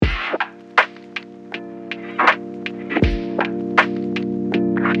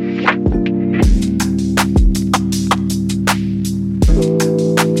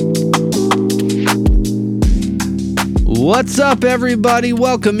What's up, everybody?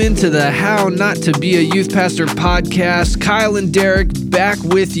 Welcome into the How Not to Be a Youth Pastor podcast. Kyle and Derek back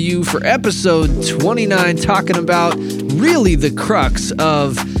with you for episode 29, talking about really the crux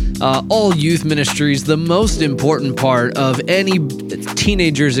of all youth ministries, the most important part of any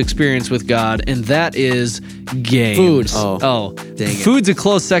teenager's experience with God, and that is games. Food. Oh, dang it. Food's a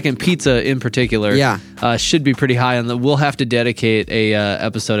close second. Pizza, in particular, should be pretty high on the. We'll have to dedicate a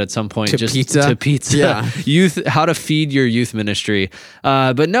episode at some point to pizza. Yeah, youth, how to feed your youth ministry.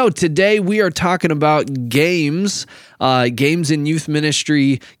 But no, today we are talking about games, games in youth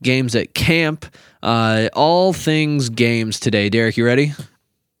ministry, games at camp, all things games today. Derek, you ready?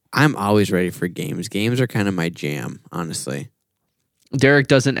 I'm always ready for games. Games are kind of my jam, honestly. Derek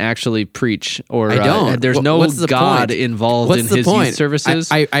doesn't actually preach, or I don't. There's What's the God point? involved What's in the his point? youth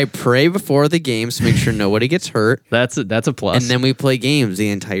services. I pray before the games to make sure nobody gets hurt. That's a plus. And then we play games the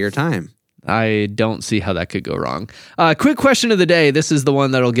entire time. I don't see how that could go wrong. Quick question of the day. This is the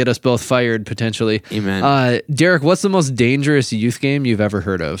one that'll get us both fired, potentially. Amen. Derek, what's the most dangerous youth game you've ever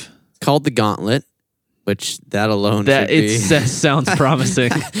heard of? It's called the Gauntlet, which that alone should be. Sounds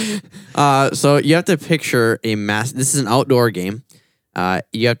promising. So you have to picture this is an outdoor game.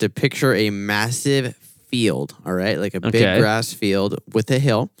 You have to picture a massive field, all right? Like a big grass field with a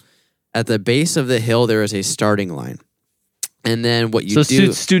hill. At the base of the hill, there is a starting line. And then what you do...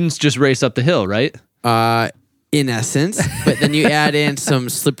 So students just race up the hill, right? In essence. But then you add in some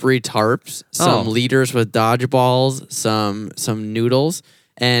slippery tarps, some leaders with dodgeballs, some noodles.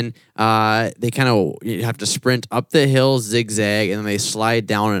 And they kind of you have to sprint up the hill, zigzag, and then they slide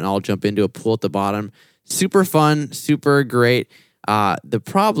down and all jump into a pool at the bottom. Super fun, super great. The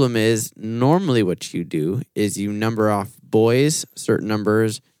problem is normally what you do is you number off boys certain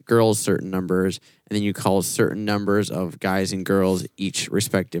numbers, girls certain numbers, and then you call certain numbers of guys and girls each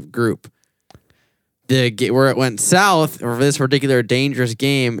respective group. Where it went south for this particular dangerous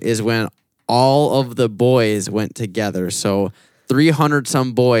game is when all of the boys went together. So 300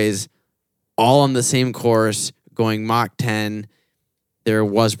 some boys all on the same course going Mach 10. There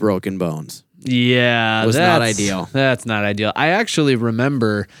was broken bones. Yeah, it was not ideal. That's not ideal. I actually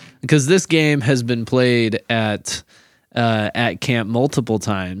remember, because this game has been played at camp multiple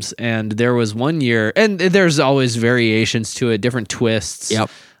times, and there was one year, and there's always variations to it, different twists. Yep.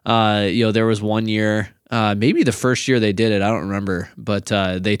 There was one year, maybe the first year they did it, I don't remember, but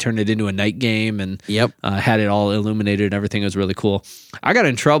they turned it into a night game and had it all illuminated and everything. It was really cool. I got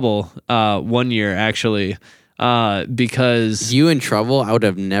in trouble one year, actually, because... You in trouble? I would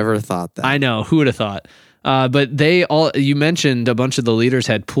have never thought that. I know, who would have thought? But you mentioned a bunch of the leaders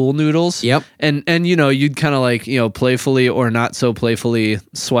had pool noodles. Yep. And you'd kind of like, playfully or not so playfully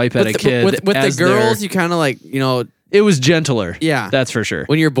swipe at a kid. With the girls, you kind of like, it was gentler. Yeah. That's for sure.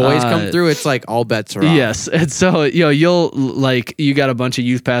 When your boys come through, it's like all bets are off. Yes. And so, you got a bunch of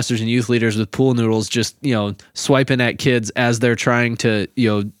youth pastors and youth leaders with pool noodles just, swiping at kids as they're trying to,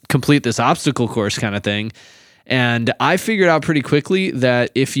 complete this obstacle course kind of thing. And I figured out pretty quickly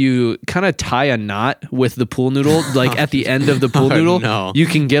that if you kind of tie a knot with the pool noodle, like at the end of the pool noodle, you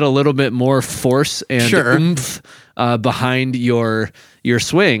can get a little bit more force and oomph behind your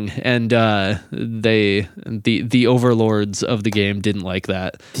swing. And the overlords of the game didn't like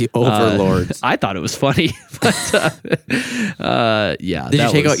that. The overlords. I thought it was funny. But yeah. Did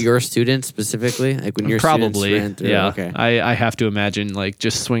you take out your students specifically? Like when your probably students ran through? Yeah. Okay. I have to imagine like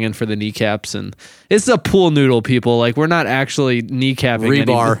just swinging for the kneecaps, and it's a pool noodle, people. Like we're not actually kneecapping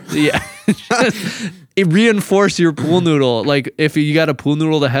rebar. Yeah. Reinforce your pool noodle. Like if you got a pool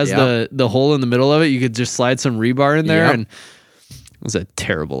noodle that has the hole in the middle of it, you could just slide some rebar in there, and it was a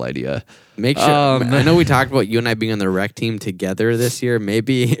terrible idea. Make sure. I know we talked about you and I being on the rec team together this year.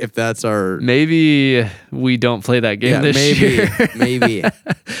 Maybe if that's maybe we don't play that game this year. Maybe.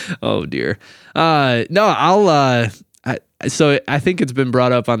 Oh dear. No, I'll. So I think it's been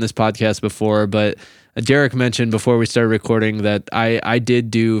brought up on this podcast before, but Derek mentioned before we started recording that I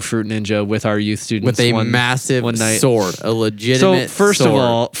did do Fruit Ninja with our youth students with a massive sword, a legitimate.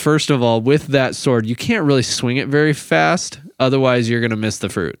 So first of all, with that sword, you can't really swing it very fast, otherwise you're gonna miss the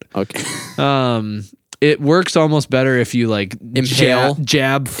fruit. Okay. It works almost better if you like impale,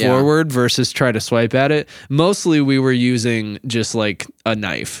 jab forward versus try to swipe at it. Mostly we were using just like a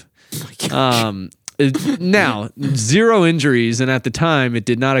knife. Oh Now, 0 injuries, and at the time, it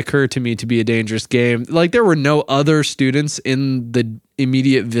did not occur to me to be a dangerous game. Like, there were no other students in the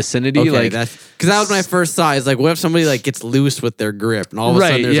immediate vicinity. Okay, because that was my first thought. Is like, what if somebody like gets loose with their grip, and all of a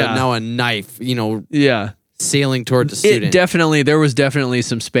sudden there's now a knife? Yeah. sailing toward the student. There was definitely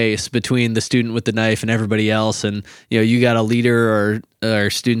some space between the student with the knife and everybody else, and you got a leader or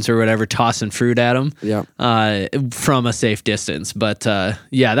students or whatever tossing fruit at them from a safe distance. But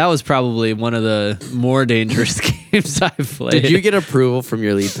that was probably one of the more dangerous games I've played. Did you get approval from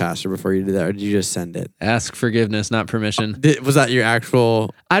your lead pastor before you did that, or did you just send it? Ask forgiveness, not permission. Was that your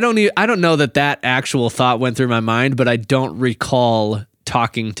actual? I don't know that actual thought went through my mind, but I don't recall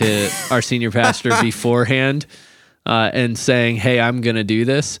talking to our senior pastor beforehand and saying, "Hey, I'm going to do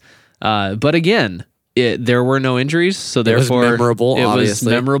this." But again, there were no injuries, so therefore it was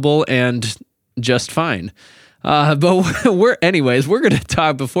memorable and just fine. But we're going to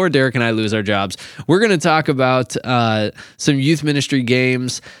talk, before Derek and I lose our jobs, we're going to talk about some youth ministry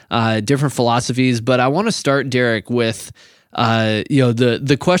games, different philosophies. But I want to start, Derek, with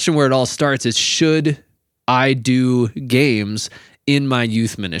the question where it all starts is, should I do games in my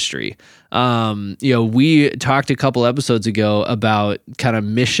youth ministry? We talked a couple episodes ago about kind of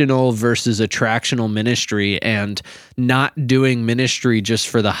missional versus attractional ministry, and not doing ministry just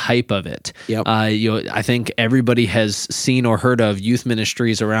for the hype of it. Yep. I think everybody has seen or heard of youth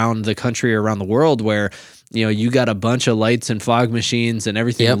ministries around the country or around the world where you got a bunch of lights and fog machines and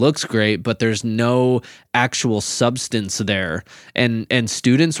everything looks great, but there's no actual substance there. And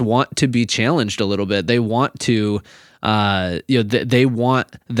students want to be challenged a little bit. They want to they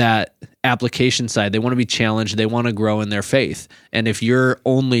want that application side. They want to be challenged. They want to grow in their faith. And if you're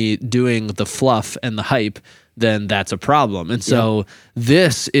only doing the fluff and the hype, then that's a problem. And so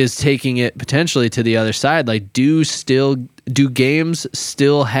this is taking it potentially to the other side. Like, do games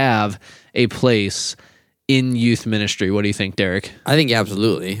still have a place in youth ministry? What do you think, Derek? I think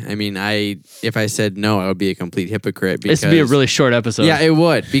absolutely. I mean, if I said no, I would be a complete hypocrite. Because, this would be a really short episode. Yeah, it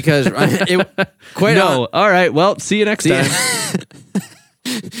would, because all right. Well, see you next time.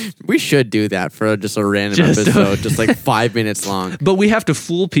 We should do that for just a random episode, just like 5 minutes long. But we have to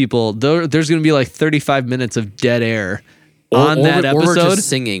fool people. There's going to be like 35 minutes of dead air on that episode. Or we're just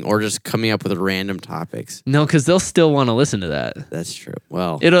singing, or just coming up with random topics. No, because they'll still want to listen to that. That's true.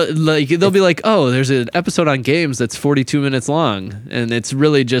 Well, they'll be like, oh, there's an episode on games that's 42 minutes long, and it's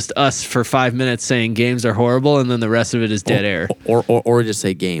really just us for 5 minutes saying games are horrible, and then the rest of it is dead air. Or just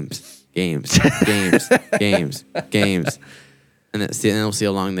say games, games, games. And then we'll see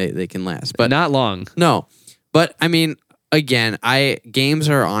how long they can last. But not long. No. But I mean, again, games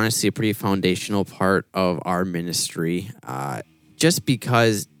are honestly a pretty foundational part of our ministry. Just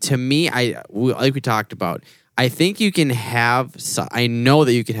because, to me, like we talked about, I think you can I know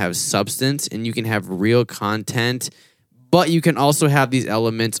that you can have substance and you can have real content, but you can also have these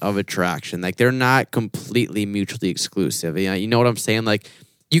elements of attraction. Like, they're not completely mutually exclusive. You know what I'm saying? Like,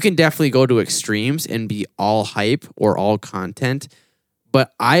 you can definitely go to extremes and be all hype or all content,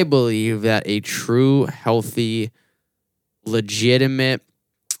 but I believe that a true, healthy, legitimate,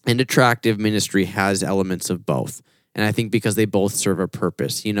 and attractive ministry has elements of both. And I think because they both serve a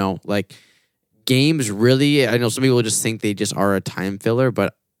purpose, like games really, I know some people just think they just are a time filler,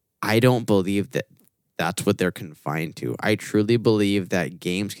 but I don't believe that that's what they're confined to. I truly believe that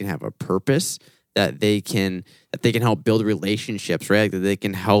games can have a purpose, that they can help build relationships, right? Like, that they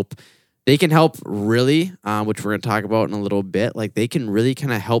can help really, which we're going to talk about in a little bit. Like, they can really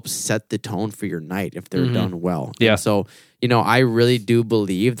kind of help set the tone for your night if they're done well. Yeah. And so, I really do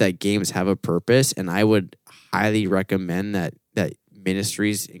believe that games have a purpose, and I would highly recommend that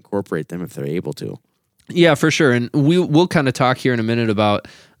ministries incorporate them if they're able to. Yeah, for sure. And we'll kind of talk here in a minute about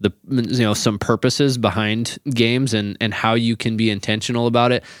some purposes behind games and how you can be intentional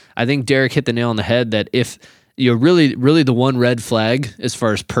about it. I think Derek hit the nail on the head that if you're really the one red flag as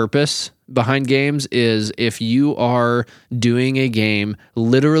far as purpose behind games is if you are doing a game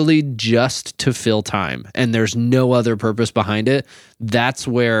literally just to fill time and there's no other purpose behind it, that's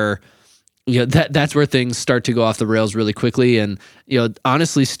where that's where things start to go off the rails really quickly. And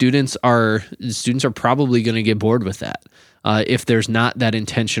honestly, students are probably going to get bored with that if there's not that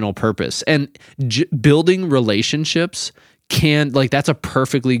intentional purpose. And building relationships that's a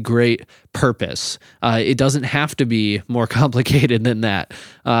perfectly great purpose. It doesn't have to be more complicated than that.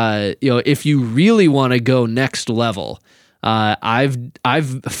 If you really want to go next level,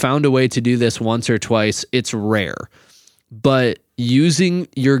 I've found a way to do this once or twice. It's rare, but using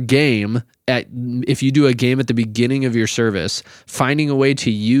your game if you do a game at the beginning of your service, finding a way to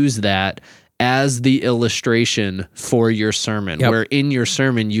use that as the illustration for your sermon, where in your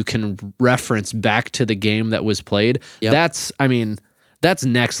sermon you can reference back to the game that was played. Yep. That's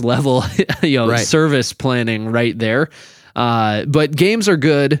next level, service planning right there. But games are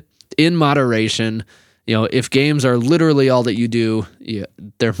good in moderation. if games are literally all that you do,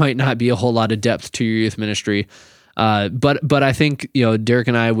 there might not be a whole lot of depth to your youth ministry. But I think, Derek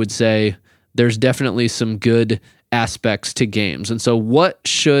and I would say there's definitely some good aspects to games. And so what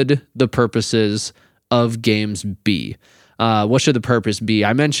should the purposes of games be? What should the purpose be?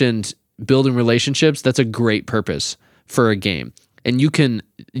 I mentioned building relationships. That's a great purpose for a game. And you can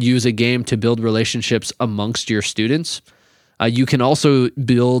use a game to build relationships amongst your students. You can also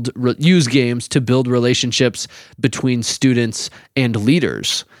use games to build relationships between students and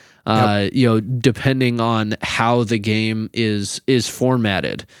leaders. Depending on how the game is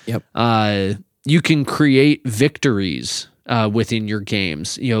formatted. Yep. You can create victories within your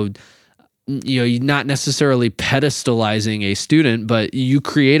games. You're not necessarily pedestalizing a student, but you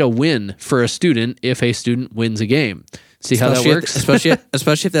create a win for a student if a student wins a game. See how that works? Especially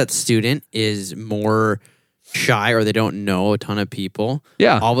if that student is more shy or they don't know a ton of people.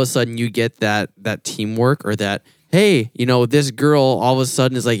 Yeah. All of a sudden you get that teamwork, or that, hey, this girl all of a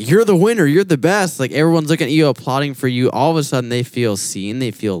sudden is like, you're the winner, you're the best. Like, everyone's looking at you, applauding for you. All of a sudden they feel seen,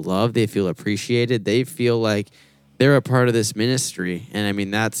 they feel loved, they feel appreciated, they feel like they're a part of this ministry. And I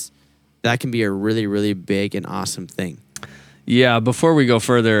mean, that can be a really, really big and awesome thing. Yeah, before we go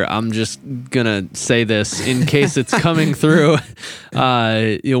further, I'm just gonna say this in case it's coming through.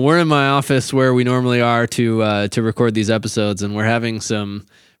 We're in my office where we normally are to record these episodes, and we're having some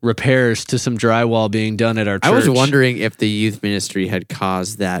repairs to some drywall being done at our church. I was wondering if the youth ministry had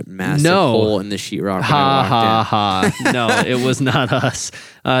caused that massive hole in the sheetrock. Ha. No, it was not us.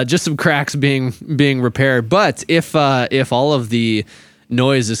 Just some cracks being repaired. But if all of the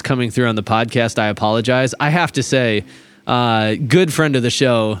noise is coming through on the podcast, I apologize. I have to say, good friend of the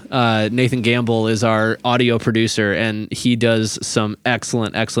show, Nathan Gamble, is our audio producer, and he does some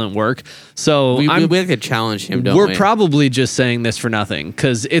excellent work. So we have to challenge him. We're probably just saying this for nothing,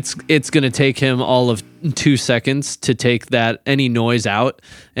 because it's going to take him all of 2 seconds to take any noise out,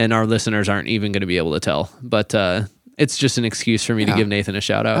 and our listeners aren't even going to be able to tell. But it's just an excuse for me to give Nathan a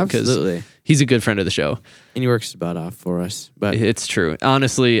shout out, because he's a good friend of the show. And he works his butt off for us. But it's true.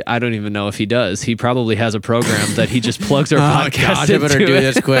 Honestly, I don't even know if he does. He probably has a program that he just plugs our podcast into. I better do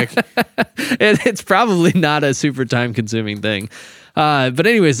this quick. It's probably not a super time-consuming thing. But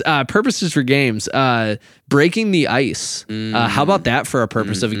anyways, purposes for games. Breaking the ice. How about that for a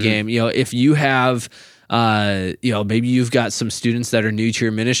purpose of a game? If you have... maybe you've got some students that are new to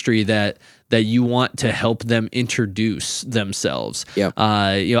your ministry that you want to help them introduce themselves. Yep.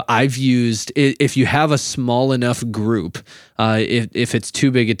 I've used, if you have a small enough group, if it's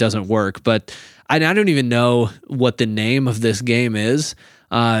too big, it doesn't work. But I don't even know what the name of this game is.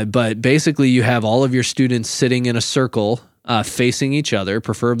 But basically you have all of your students sitting in a circle, facing each other,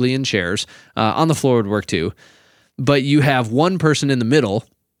 preferably in chairs. On the floor would work too. But you have one person in the middle,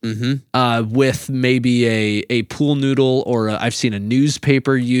 with maybe a pool noodle, or I've seen a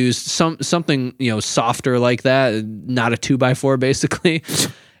newspaper used, something softer like that, not a 2x4 basically,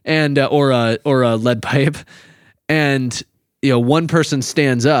 and or a lead pipe, and one person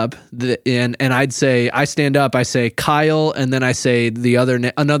stands up, and I stand up, I say Kyle, and then I say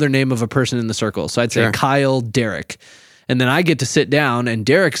another name of a person in the circle. So I'd say Kyle, Derek. And then I get to sit down, and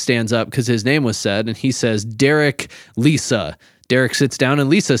Derek stands up because his name was said, and he says, Derek, Lisa. Derek sits down and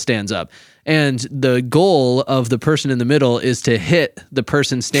Lisa stands up. And the goal of the person in the middle is to hit the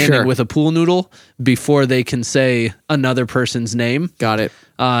person standing with a pool noodle before they can say another person's name. Got it.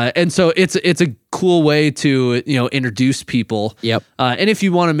 And so it's a cool way to introduce people. Yep. And if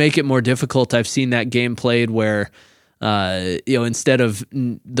you want to make it more difficult, I've seen that game played where instead of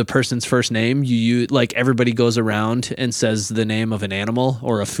the person's first name, like everybody goes around and says the name of an animal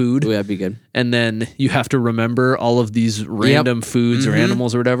or a food. Ooh, that'd be good. And then you have to remember all of these random foods or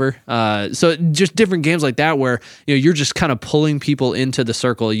animals or whatever. So just different games like that where you're just kind of pulling people into the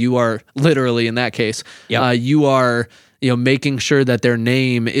circle. You are literally, in that case, you are making sure that their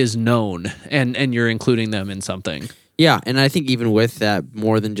name is known, and you're including them in something. Yeah, and I think even with that,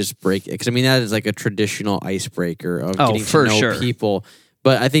 more than just break, because I mean that is like a traditional icebreaker of getting to know people.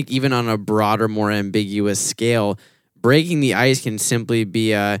 But I think even on a broader, more ambiguous scale, breaking the ice can simply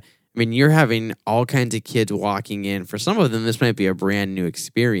be you're having all kinds of kids walking in. For some of them, this might be a brand new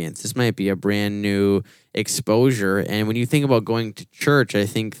experience. This might be a brand new exposure. And when you think about going to church, I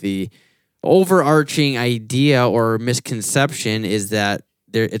think the overarching idea or misconception is that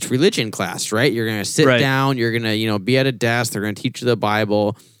it's religion class, right? You're going to sit down, you're going to, be at a desk, they're going to teach you the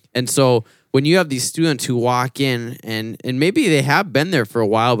Bible. And so when you have these students who walk in and maybe they have been there for a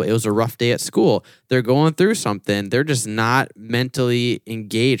while, but it was a rough day at school, they're going through something, they're just not mentally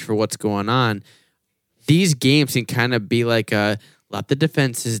engaged for what's going on. These games can kind of be like a let the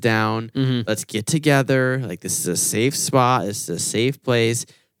defenses down. Let's get together. Like, this is a safe spot. This is a safe place.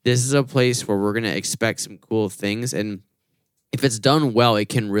 This is a place where we're going to expect some cool things. And if it's done well, it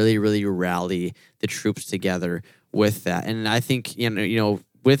can really, really rally the troops together with that. And I think,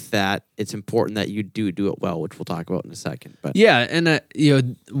 with that, it's important that you do it well, which we'll talk about in a second. But yeah, and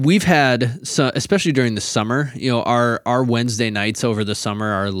we've had, especially during the summer, our Wednesday nights over the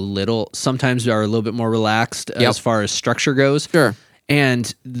summer sometimes are a little bit more relaxed as far as structure goes. Sure.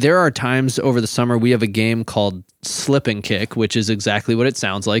 And there are times over the summer we have a game called Slip and Kick, which is exactly what it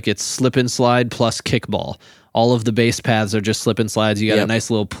sounds like. It's slip and slide plus kickball. All of the base paths are just slip and slides. You got a nice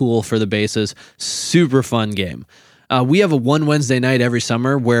little pool for the bases. Super fun game. We have a one Wednesday night every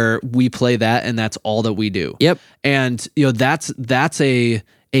summer where we play that, and that's all that we do. Yep. And that's a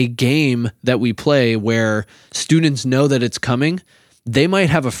game that we play where students know that it's coming. They might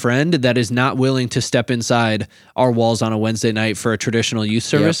have a friend that is not willing to step inside our walls on a Wednesday night for a traditional youth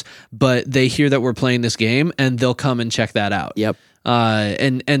service, but they hear that we're playing this game and they'll come and check that out. Yep.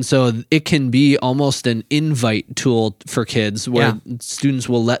 And so it can be almost an invite tool for kids where students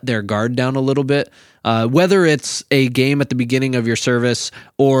will let their guard down a little bit. Whether it's a game at the beginning of your service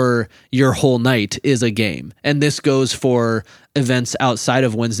or your whole night is a game. And this goes for events outside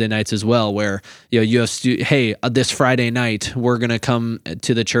of Wednesday nights as well, where you have this Friday night we're gonna come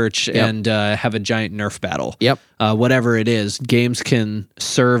to the church and have a giant Nerf battle. Yep. Whatever it is, games can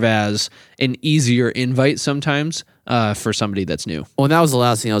serve as an easier invite sometimes for somebody that's new. Well, that was the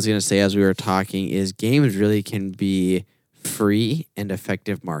last thing I was going to say as we were talking is games really can be free and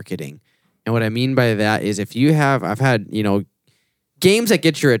effective marketing. And what I mean by that is I've had, games that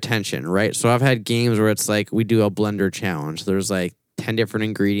get your attention, right? So I've had games where it's like we do a blender challenge. There's like 10 different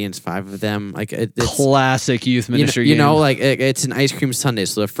ingredients, 5 of them. Like it's classic youth ministry game. Like it's an ice cream sundae.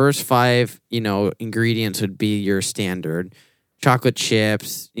 So the first 5, ingredients would be your standard chocolate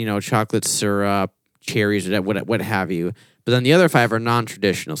chips, chocolate syrup, cherries, what have you. But then the other 5 are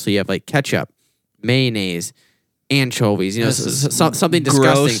non-traditional. So you have like ketchup, mayonnaise, anchovies, something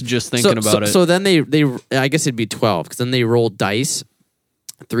disgusting. Gross just thinking about it. So then they I guess it'd be 12 because then they roll dice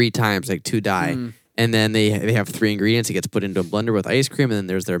 3 times, like 2 die. And then they have 3 ingredients. It gets put into a blender with ice cream, and then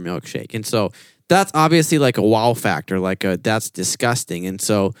there's their milkshake. And so that's obviously like a wow factor, that's disgusting. And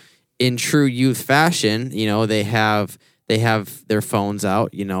so in true youth fashion, they have their phones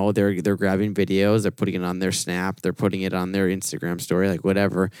out, they're grabbing videos, they're putting it on their Snap, they're putting it on their Instagram story, like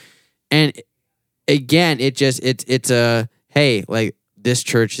whatever. And again, it's a, hey, like this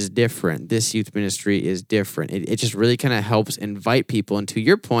church is different. This youth ministry is different. It just really kind of helps invite people. And to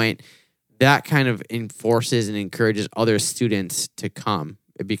your point, that kind of enforces and encourages other students to come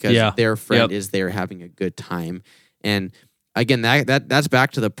because their friend is there having a good time. And again, that's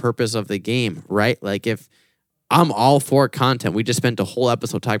back to the purpose of the game, right? Like if I'm all for content, we just spent a whole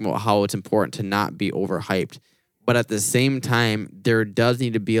episode talking about how it's important to not be overhyped. But at the same time, there does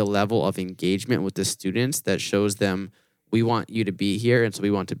need to be a level of engagement with the students that shows them we want you to be here, and so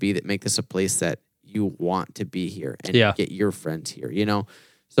we want to make this a place that you want to be here and get your friends here.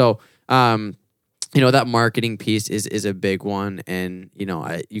 So that marketing piece is a big one, and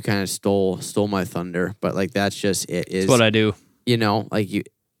you kind of stole my thunder, but like that's just it. Is what I do.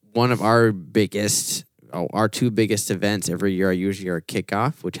 One of our our 2 biggest events every year are usually our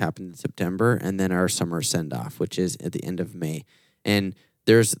kickoff, which happens in September, and then our summer send-off, which is at the end of May. And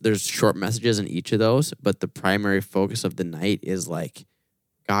there's short messages in each of those, but the primary focus of the night is like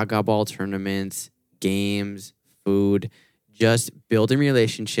gaga ball tournaments, games, food, just building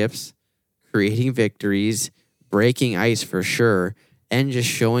relationships, creating victories, breaking ice for sure, and just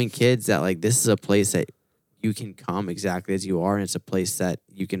showing kids that like this is a place that you can come exactly as you are, and it's a place that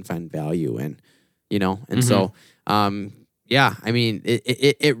you can find value in. And so, I mean,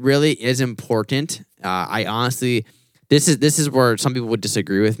 it really is important. I honestly, this is where some people would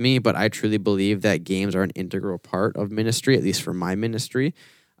disagree with me, but I truly believe that games are an integral part of ministry, at least for my ministry.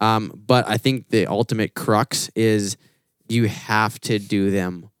 But I think the ultimate crux is you have to do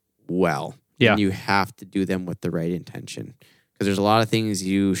them well. Yeah. And you have to do them with the right intention, because there's a lot of things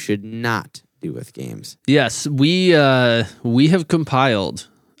you should not do with games. Yes, we have compiled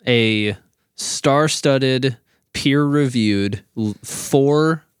a star-studded, peer-reviewed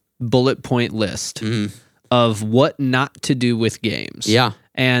 4 bullet point list of what not to do with games. Yeah.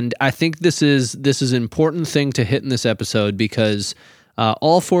 And I think this is an important thing to hit in this episode because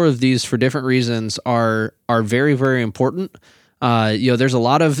all 4 of these, for different reasons, are very, very important. There's a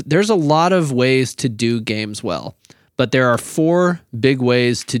lot of ways to do games well, but there are 4 big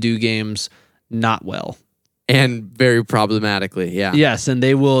ways to do games not well. And very problematically, yeah. Yes, and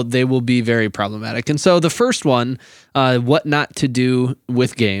they will be very problematic. And so the first one, what not to do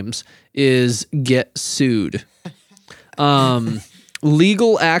with games, is get sued.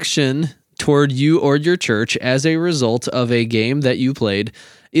 Legal action toward you or your church as a result of a game that you played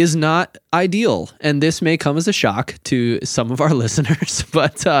is not ideal, and this may come as a shock to some of our listeners,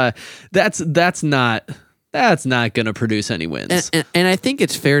 but that's not going to produce any wins. And I think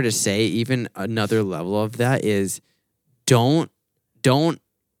it's fair to say, even another level of that is don't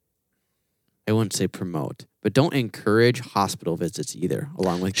I wouldn't say promote, but don't encourage hospital visits either,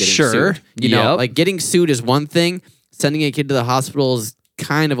 along with getting sued. You know, like getting sued is one thing, sending a kid to the hospital is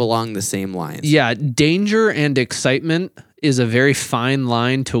kind of along the same lines. Yeah, danger and excitement is a very fine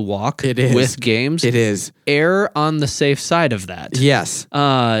line to walk with games. It is. Err on the safe side of that. Yes.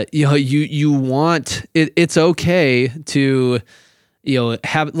 You want it, it's okay to,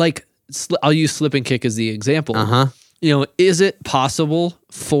 have, like, I'll use slip and kick as the example. Is it possible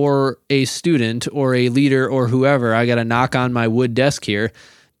for a student or a leader or whoever, I got to knock on my wood desk here,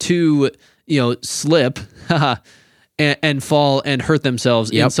 to, slip and fall and hurt themselves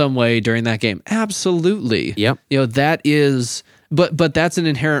in some way during that game? Absolutely. Yep. That is, but that's an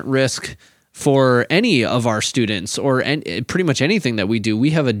inherent risk for any of our students or pretty much anything that we do. We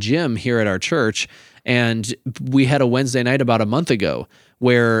have a gym here at our church, and we had a Wednesday night about a month ago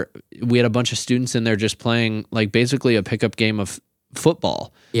where we had a bunch of students in there just playing like basically a pickup game of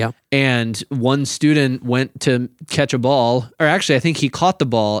football. Yeah. And one student went to catch a ball, or actually I think he caught the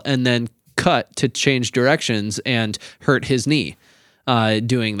ball and then cut to change directions and hurt his knee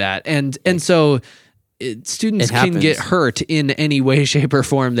doing that. And so students can get hurt in any way, shape, or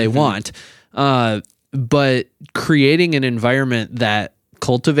form they want. But creating an environment that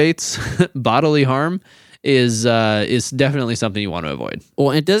cultivates bodily harm is definitely something you want to avoid.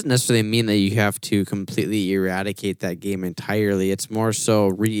 Well, it doesn't necessarily mean that you have to completely eradicate that game entirely. It's more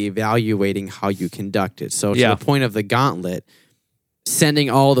so reevaluating how you conduct it. So to the point of the gauntlet, sending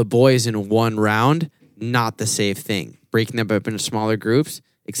all the boys in one round, not the safe thing. Breaking them up into smaller groups,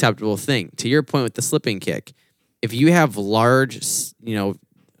 acceptable thing. To your point with the slipping kick, if you have large,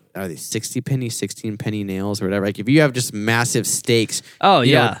 are they 60 penny, 16 penny nails or whatever? Like if you have just massive stakes,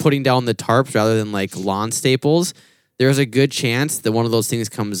 putting down the tarps rather than like lawn staples, there's a good chance that one of those things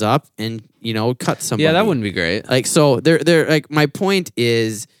comes up and, cuts somebody. Yeah, that wouldn't be great. Like, so they're like, my point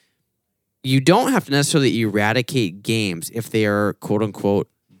is, you don't have to necessarily eradicate games if they are quote unquote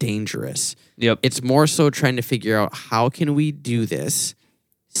dangerous. Yep. It's more so trying to figure out, how can we do this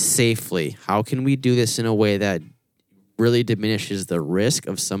safely? How can we do this in a way that really diminishes the risk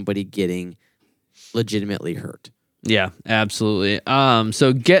of somebody getting legitimately hurt? Yeah, absolutely.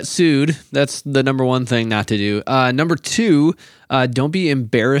 So get sued. That's the number one thing not to do. Number two, don't be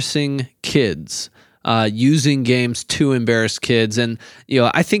embarrassing kids. Using games to embarrass kids. And,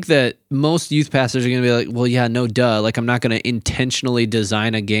 I think that most youth pastors are going to be like, well, yeah, no duh. Like, I'm not going to intentionally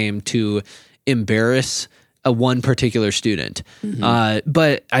design a game to embarrass one particular student.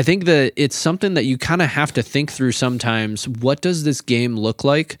 But I think that it's something that you kind of have to think through sometimes. What does this game look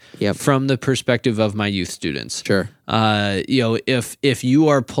like from the perspective of my youth students? Sure. If you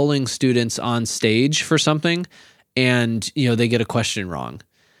are pulling students on stage for something and, they get a question wrong,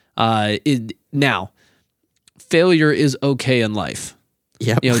 now, failure is okay in life.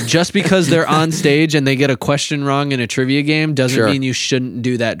 Yep. Just because they're on stage and they get a question wrong in a trivia game doesn't mean you shouldn't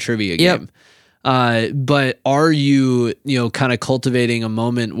do that trivia game. But are you, kind of cultivating a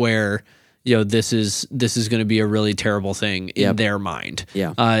moment where, this is going to be a really terrible thing in their mind?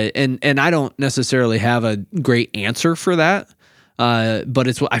 Yeah. And I don't necessarily have a great answer for that.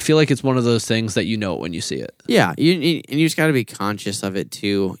 But I feel like it's one of those things that when you see it. Yeah, you just got to be conscious of it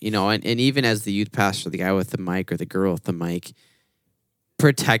too, and even as the youth pastor, the guy with the mic or the girl with the mic,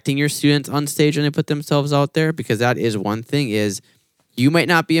 protecting your students on stage when they put themselves out there, because that is one thing, is you might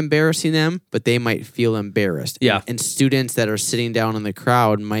not be embarrassing them, but they might feel embarrassed. Yeah. And students that are sitting down in the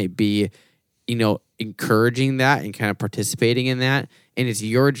crowd might be, encouraging that and kind of participating in that. And it's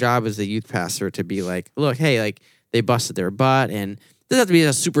your job as the youth pastor to be like, look, hey, like, they busted their butt, and it doesn't have to be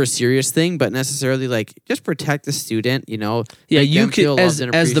a super serious thing, but necessarily like just protect the student, Yeah, you can, as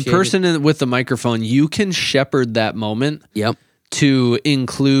the person with the microphone, you can shepherd that moment. Yep. To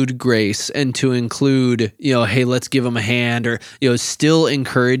include grace and to include, hey, let's give them a hand, or, still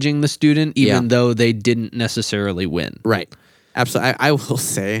encouraging the student even though they didn't necessarily win. Right. Absolutely. I will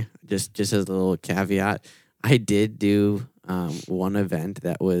say, just as a little caveat, I did do one event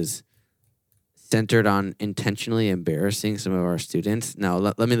that was centered on intentionally embarrassing some of our students. Now,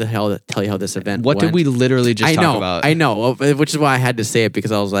 let me tell you how this event What went. did we literally just talk about? I know, which is why I had to say it,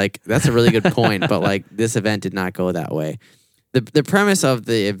 because I was like, that's a really good point, but like this event did not go that way. The premise of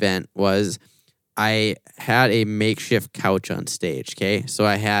the event was I had a makeshift couch on stage, okay? So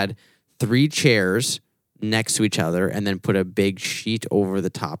I had 3 chairs next to each other and then put a big sheet over the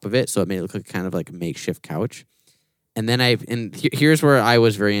top of it, so it made it look like kind of like a makeshift couch. And then here's where I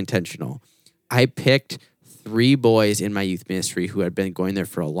was very intentional. I picked 3 boys in my youth ministry who had been going there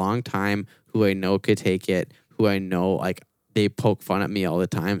for a long time, who I know could take it, who I know like they poke fun at me all the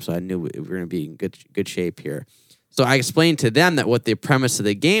time, so I knew we were going to be in good shape here. So I explained to them that what the premise of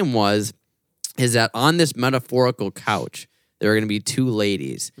the game is that on this metaphorical couch, there are going to be 2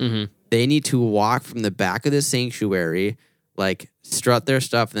 ladies. Mm-hmm. They need to walk from the back of the sanctuary, like strut their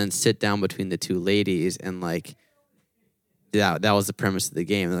stuff, and then sit down between the 2 ladies and like. That was the premise of the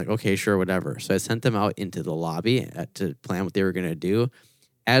game. They're like, okay, sure, whatever. So I sent them out into the lobby to plan what they were going to do.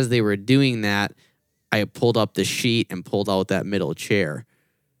 As they were doing that, I pulled up the sheet and pulled out that middle chair.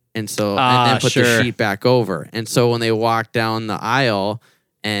 And then put the sheet back over. And so when they walk down the aisle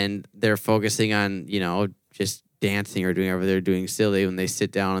and they're focusing on, just dancing or doing whatever they're doing silly, when they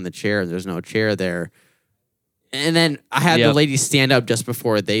sit down on the chair, there's no chair there. And then I had the lady stand up just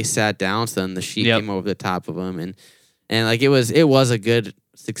before they sat down. So then the sheet came over the top of them. And like it was a good,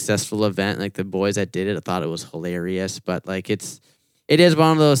 successful event. Like the boys that did it, I thought it was hilarious. But like it is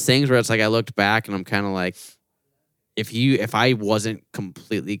one of those things where it's like I looked back and I'm kind of like, if I wasn't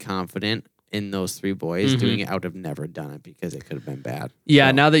completely confident in those 3 boys doing it, I would have never done it because it could have been bad.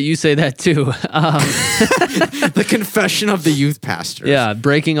 Yeah, so. Now that you say that too. The confession of the youth pastors. Yeah,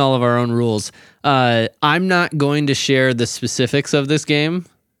 breaking all of our own rules. I'm not going to share the specifics of this game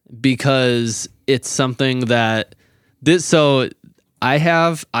because it's something that so I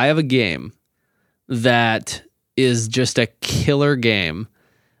have a game that is just a killer game,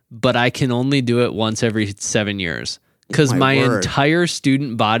 but I can only do it once every 7 years because my entire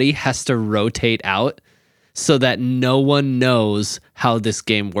student body has to rotate out so that no one knows how this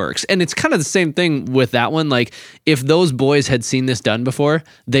game works. And it's kind of the same thing with that one. Like if those boys had seen this done before,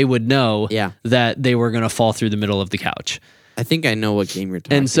 they would know that they were going to fall through the middle of the couch. I think I know what game you're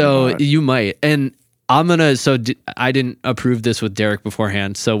talking about. And so you might. And I didn't approve this with Derek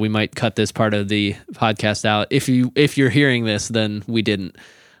beforehand, so we might cut this part of the podcast out. If you're hearing this, then we didn't.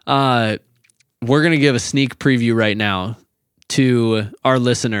 We're going to give a sneak preview right now to our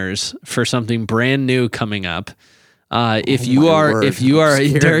listeners for something brand new coming up. If you are,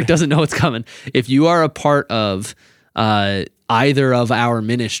 Derek doesn't know what's coming. If you are a part of either of our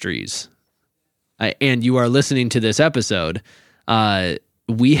ministries and you are listening to this episode,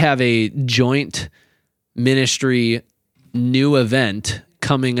 we have a joint ministry new event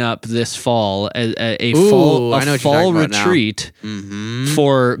coming up this fall, a fall retreat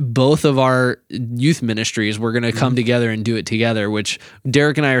for both of our youth ministries. We're going to come together and do it together, which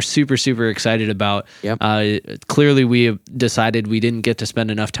Derek and I are super, super excited about. Yep. Clearly, we have decided we didn't get to spend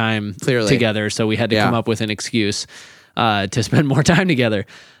enough time together, so we had to come up with an excuse to spend more time together.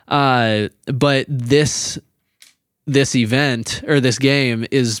 But this event or this game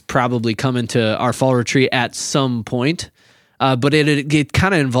is probably coming to our fall retreat at some point. But it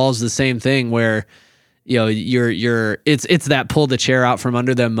kind of involves the same thing where, it's that pull the chair out from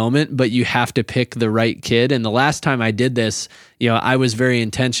under them moment, but you have to pick the right kid. And the last time I did this, I was very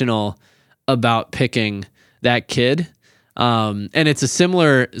intentional about picking that kid. And it's a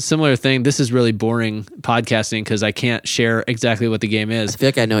similar thing. This is really boring podcasting because I can't share exactly what the game is. I feel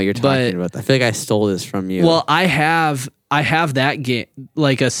like I know what you're talking about. I feel like I stole this from you. Well, I have that game,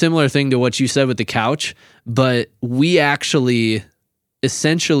 like a similar thing to what you said with the couch, but we actually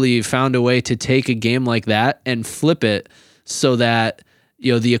essentially found a way to take a game like that and flip it so that,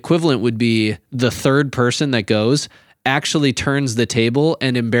 the equivalent would be the third person that goes actually turns the table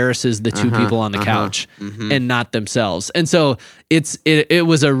and embarrasses the 2 people on the couch and not themselves. And so it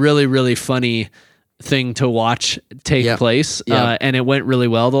was a really, really funny thing to watch take place. And it went really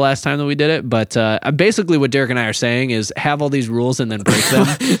well the last time that we did it. But basically what Derek and I are saying is have all these rules and then break them.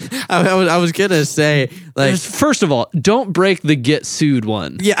 I was going to say, like, first of all, don't break the get sued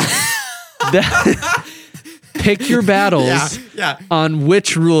one. Yeah. Pick your battles on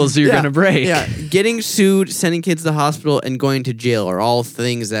which rules you're going to break. Yeah, getting sued, sending kids to the hospital, and going to jail are all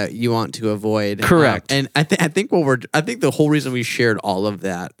things that you want to avoid. Correct. And I think the whole reason we shared all of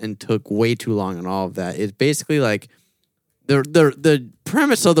that and took way too long on all of that is basically like the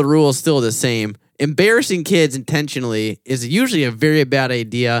premise of the rule is still the same. Embarrassing kids intentionally is usually a very bad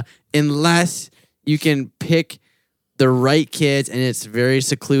idea unless you can pick the right kids, and it's very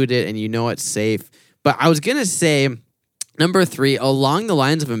secluded, and it's safe. But I was gonna say number 3, along the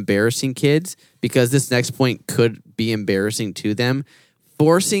lines of embarrassing kids, because this next point could be embarrassing to them.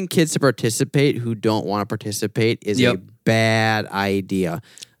 Forcing kids to participate who don't want to participate is a bad idea.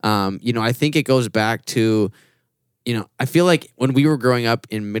 I think it goes back to, I feel like when we were growing up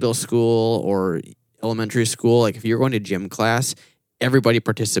in middle school or elementary school, like if you're going to gym class, everybody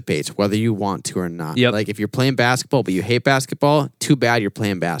participates, whether you want to or not. Yep. Like if you're playing basketball, but you hate basketball, too bad you're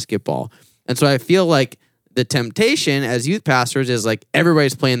playing basketball. And so I feel like the temptation as youth pastors is like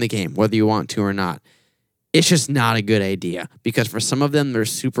everybody's playing the game, whether you want to or not. It's just not a good idea because for some of them, they're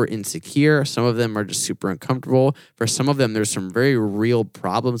super insecure. Some of them are just super uncomfortable. For some of them, there's some very real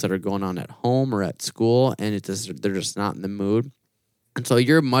problems that are going on at home or at school, and they're just not in the mood. And so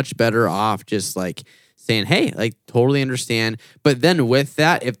you're much better off just like saying, hey, like totally understand. But then with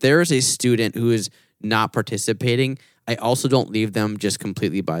that, if there is a student who is not participating, I also don't leave them just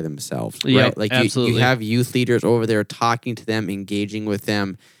completely by themselves. Right? Yep, like absolutely. You have youth leaders over there talking to them, engaging with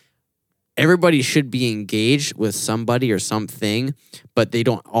them. Everybody should be engaged with somebody or something, but they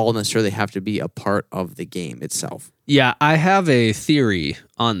don't all necessarily have to be a part of the game itself. Yeah, I have a theory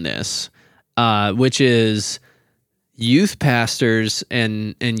on this, which is youth pastors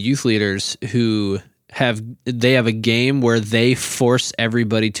and youth leaders who have a game where they force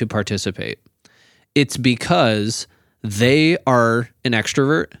everybody to participate. It's because they are an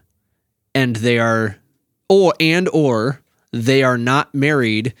extrovert and they are or they are not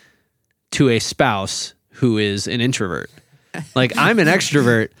married to a spouse who is an introvert. Like I'm an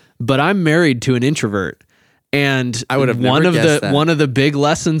extrovert, but I'm married to an introvert. And I would have never guessed that. One of the big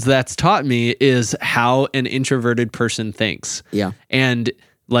lessons that's taught me is how an introverted person thinks. Yeah. And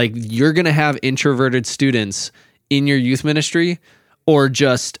like you're going to have introverted students in your youth ministry or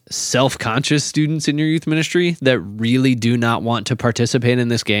just self-conscious students in your youth ministry that really do not want to participate in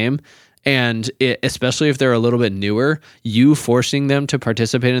this game. And especially if they're a little bit newer, you forcing them to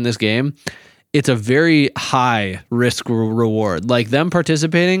participate in this game, it's a very high risk reward. Like them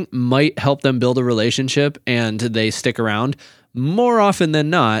participating might help them build a relationship and they stick around. More often than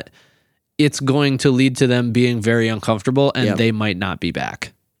not, it's going to lead to them being very uncomfortable and they might not be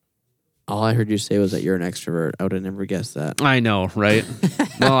back. All I heard you say was that you're an extrovert. I would have never guessed that. I know, right?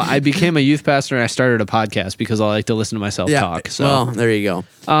 Well, I became a youth pastor and I started a podcast because I like to listen to myself talk. So, well, there you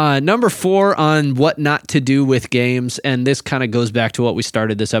go. Number 4 on what not to do with games, and this kind of goes back to what we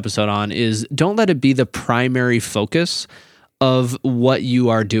started this episode on, is don't let it be the primary focus of what you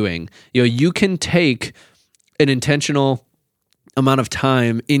are doing. You can take an intentional amount of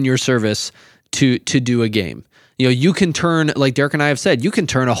time in your service to do a game. You can turn, like Derek and I have said, you can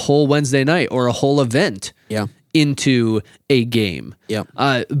turn a whole Wednesday night or a whole event into a game. Yeah.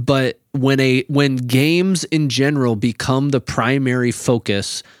 But when games in general become the primary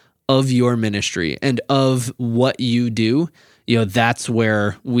focus of your ministry and of what you do, that's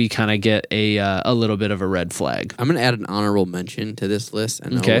where we kind of get a little bit of a red flag. I'm going to add an honorable mention to this list.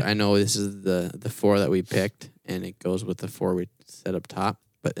 I know this is the 4 that we picked, and it goes with the 4 we set up top.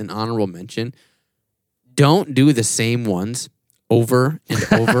 But an honorable mention. Don't do the same ones over and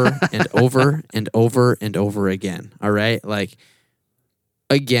over and over and over and over again. All right? Like,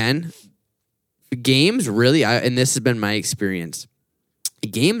 again, games really, and this has been my experience,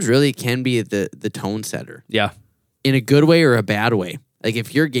 games really can be the tone setter. Yeah. In a good way or a bad way. Like,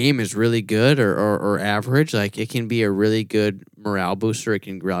 if your game is really good or average, like, it can be a really good morale booster. It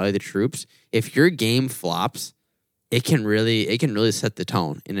can rally the troops. If your game flops, it can really set the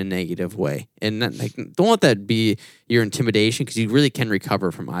tone in a negative way. And don't let that be your intimidation because you really can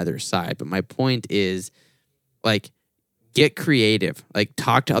recover from either side. But my point is, like, get creative. Like,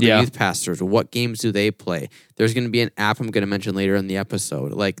 talk to other youth pastors. What games do they play? There's going to be an app I'm going to mention later in the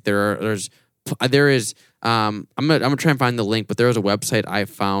episode. Like, there is. I'm gonna try and find the link, but there was a website I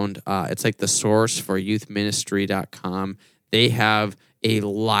found. It's like the source for youthministry.com. They have a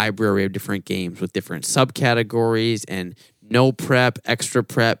library of different games with different subcategories and no prep, extra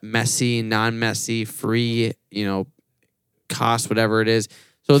prep, messy, non-messy, free, cost, whatever it is.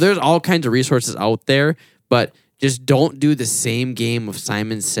 So there's all kinds of resources out there, but just don't do the same game of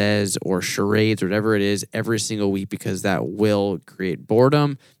Simon Says or charades or whatever it is every single week because that will create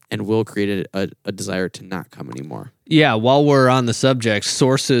boredom and will create a desire to not come anymore. Yeah, while we're on the subject,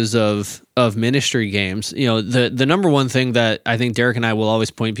 sources of ministry games, the number one thing that I think Derek and I will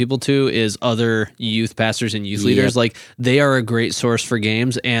always point people to is other youth pastors and youth leaders. Like, they are a great source for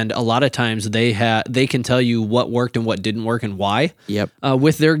games, and a lot of times they can tell you what worked and what didn't work and why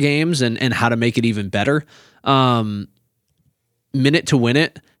with their games and how to make it even better. Minute to Win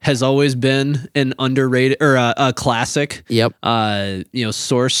It has always been an underrated or a classic. Yep.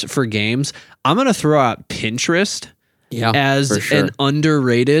 Source for games. I'm gonna throw out Pinterest as sure. an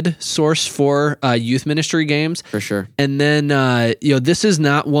underrated source for youth ministry games. For sure. And then this is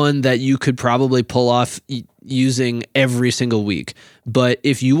not one that you could probably pull off using every single week. But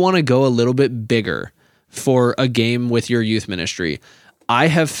if you want to go a little bit bigger for a game with your youth ministry, I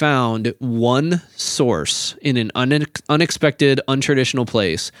have found one source in an unexpected, untraditional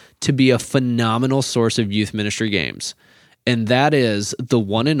place to be a phenomenal source of youth ministry games. And that is the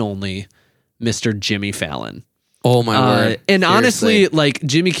one and only Mr. Jimmy Fallon. Oh my word. And Seriously. honestly, like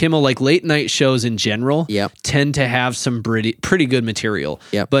Jimmy Kimmel, like late night shows in general tend to have some pretty good material.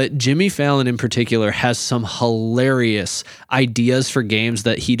 Yep. But Jimmy Fallon in particular has some hilarious ideas for games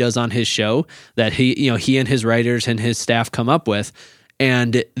that he does on his show that he and his writers and his staff come up with.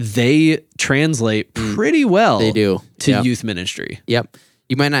 And they translate pretty well They do. to youth ministry. Yep.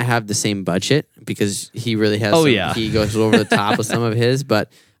 You might not have the same budget because he really has he goes over the top with some of his,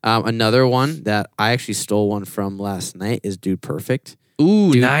 but another one that I actually stole one from last night is Dude Perfect.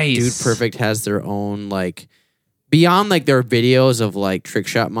 Ooh, nice. Dude Perfect has their own, like, beyond like their videos of like trick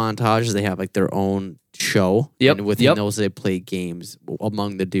shot montages, they have like their own show. Yep. And within those, they play games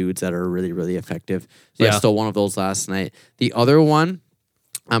among the dudes that are really, really effective. So I stole one of those last night. The other one,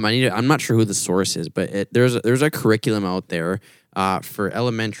 I'm not sure who the source is, but there's a curriculum out there for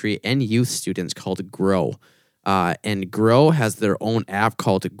elementary and youth students called Grow. And Grow has their own app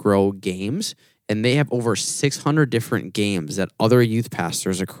called Grow Games, and they have over 600 different games that other youth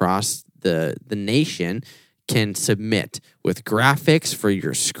pastors across the nation can submit with graphics for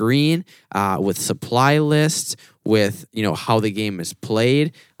your screen, with supply lists, with how the game is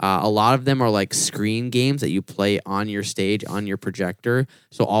played. A lot of them are like screen games that you play on your stage, on your projector.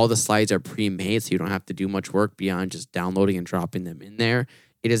 So all the slides are pre-made, so you don't have to do much work beyond just downloading and dropping them in there.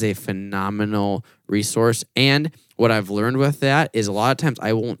 It is a phenomenal resource. And what I've learned with that is a lot of times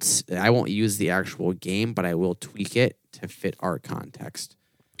I won't use the actual game, but I will tweak it to fit our context.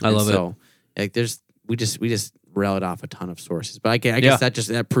 I love it. Like we just railed off a ton of sources. But I guess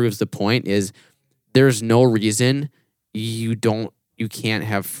that proves the point is there's no reason you can't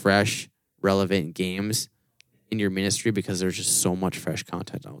have fresh, relevant games in your ministry because there's just so much fresh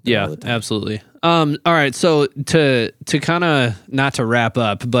content out there all the time. Absolutely. All right, so to kind of not to wrap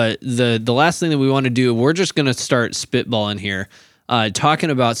up, but the last thing that we want to do, we're just going to start spitballing here, talking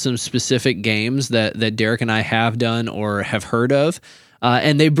about some specific games that Derek and I have done or have heard of,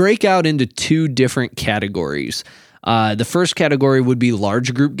 and they break out into two different categories. The first category would be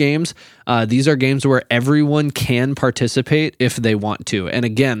large group games. These are games where everyone can participate if they want to. And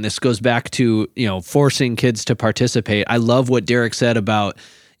again, this goes back to, forcing kids to participate. I love what Derek said about,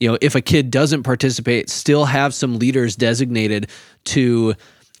 if a kid doesn't participate, still have some leaders designated to,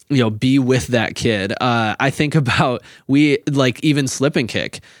 be with that kid. I think about even Slip and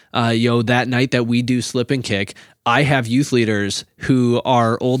Kick, that night that we do Slip and Kick, I have youth leaders who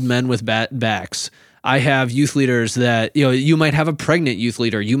are old men with backs. I have youth leaders that, you might have a pregnant youth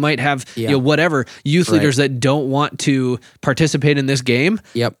leader. You might have, whatever youth leaders that don't want to participate in this game.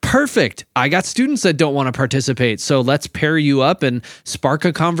 Yep. Perfect. I got students that don't want to participate. So let's pair you up and spark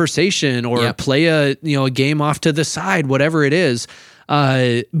a conversation or play a game off to the side, whatever it is.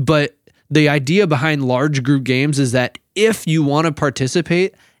 But the idea behind large group games is that if you want to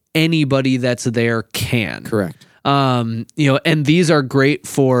participate, anybody that's there can. Correct. And these are great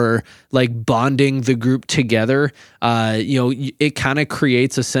for like bonding the group together. It kind of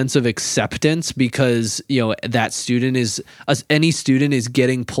creates a sense of acceptance because, that any student is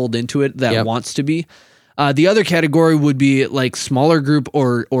getting pulled into it that wants to be. The other category would be like smaller group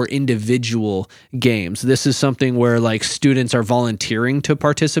or individual games. This is something where like students are volunteering to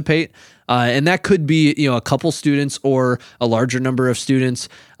participate. And that could be, a couple students or a larger number of students.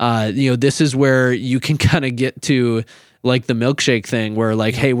 This is where you can kind of get to like the milkshake thing where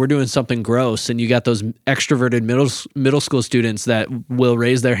like, hey, we're doing something gross. And you got those extroverted middle school students that will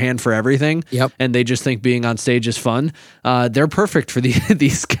raise their hand for everything. Yep. And they just think being on stage is fun. They're perfect for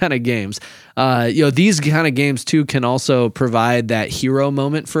these kind of games. These kind of games too can also provide that hero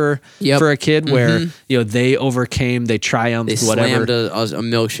moment for a kid where, they overcame, they triumphed, whatever. They slammed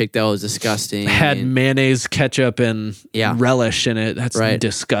a milkshake that was disgusting. Had mayonnaise, ketchup, and relish in it. That's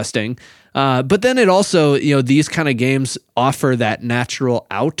disgusting. But then it also, these kind of games offer that natural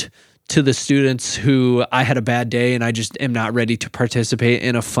out to the students who I had a bad day and I just am not ready to participate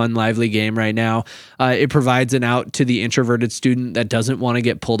in a fun, lively game right now. It provides an out to the introverted student that doesn't want to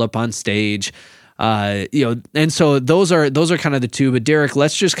get pulled up on stage. And so those are kind of the two. But Derek,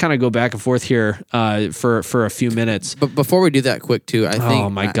 let's just kind of go back and forth here for a few minutes. But before we do that, quick too, I think. Oh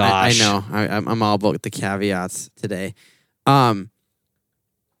my gosh! I know. I'm all about the caveats today.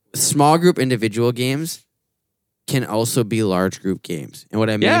 Small group individual games can also be large group games. And what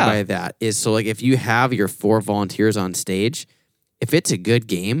I mean by that is, so like if you have your 4 volunteers on stage, if it's a good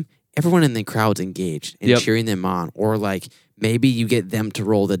game, everyone in the crowd's engaged and cheering them on. Or like maybe you get them to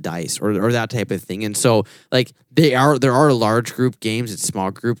roll the dice or that type of thing. And so like there are large group games and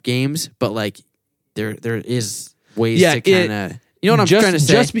small group games, but like there is ways to kind of... You know what I'm trying to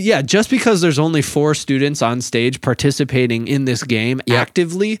say? Just because there's only 4 students on stage participating in this game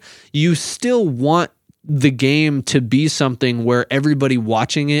actively, you still want the game to be something where everybody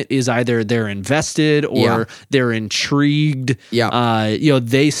watching it is either they're invested or they're intrigued.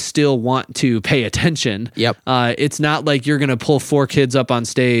 They still want to pay attention. It's not like you're going to pull 4 kids up on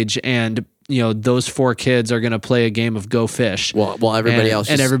stage and those 4 kids are going to play a game of Go Fish. Well, everybody else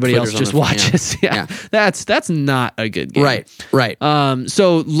just watches. That's not a good game. Right.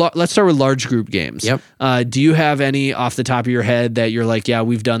 So let's start with large group games. Do you have any off the top of your head that you're like, yeah,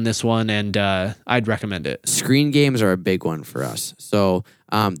 we've done this one and I'd recommend it? Screen games are a big one for us. So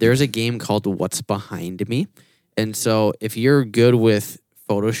there's a game called What's Behind Me. And so if you're good with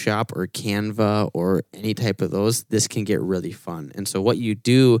Photoshop or Canva or any type of those, this can get really fun. And so what you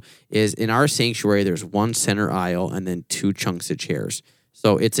do is in our sanctuary, there's 1 center aisle and then 2 chunks of chairs.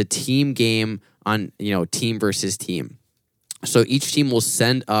 So it's a team game on, team versus team. So each team will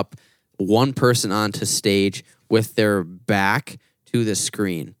send up 1 person onto stage with their back to the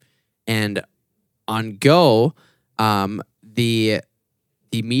screen. And on Go, the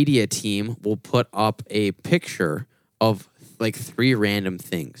media team will put up a picture of like 3 random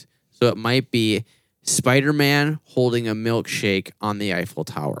things. So it might be Spider-Man holding a milkshake on the Eiffel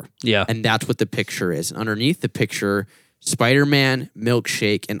Tower. And that's what the picture is. And underneath the picture, Spider-Man,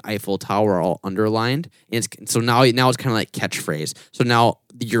 milkshake, and Eiffel Tower are all underlined. And so now it's kind of like catchphrase. So now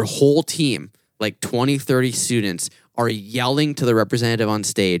your whole team, like 20, 30 students, are yelling to the representative on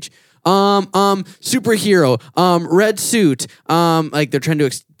stage, superhero, red suit. Like they're trying to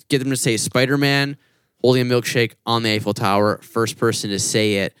get them to say Spider-Man holding a milkshake on the Eiffel Tower. First person to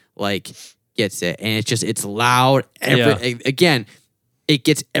say it, like, gets it. And it's loud. Again, it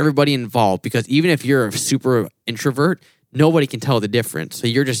gets everybody involved because even if you're a super introvert, nobody can tell the difference. So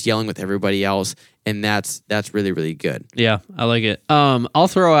you're just yelling with everybody else, and that's really, really good. Yeah, I like it. I'll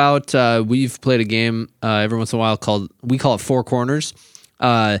throw out, we've played a game every once in a while we call it 4 Corners.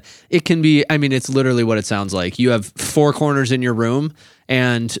 It can be, it's literally what it sounds like. You have 4 corners in your room,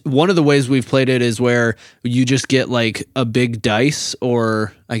 and one of the ways we've played it is where you just get like a big dice,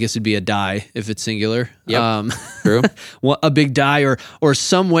 or I guess it'd be a die if it's singular. True. A big die, or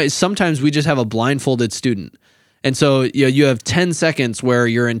some way. Sometimes we just have a blindfolded student. And so you have 10 seconds where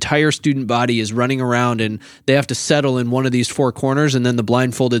your entire student body is running around and they have to settle in one of these 4 corners, and then the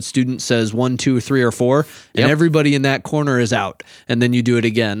blindfolded student says 1, 2, 3, or 4, and everybody in that corner is out. And then you do it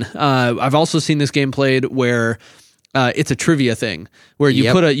again. I've also seen this game played where it's a trivia thing where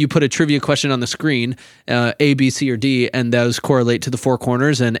you put a trivia question on the screen, A, B, C, or D, and those correlate to the 4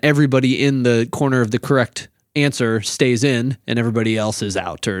 corners, and everybody in the corner of the correct answer stays in, and everybody else is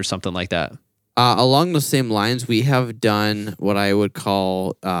out, or something like that. Along those same lines, we have done what I would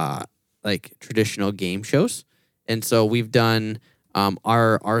call like traditional game shows. And so we've done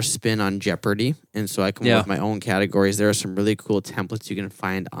our spin on Jeopardy. And so I come up with my own categories. There are some really cool templates you can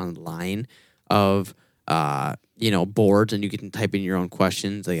find online of boards, and you can type in your own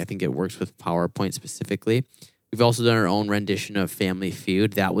questions. Like I think it works with PowerPoint specifically. We've also done our own rendition of Family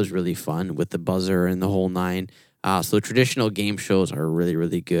Feud. That was really fun with the buzzer and the whole 9. So traditional game shows are really,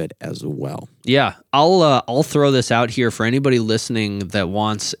 really good as well. Yeah, I'll throw this out here for anybody listening that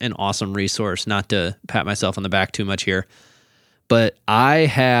wants an awesome resource. Not to pat myself on the back too much here, but I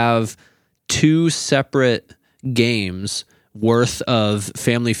have 2 separate games worth of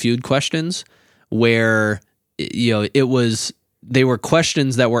Family Feud questions where they were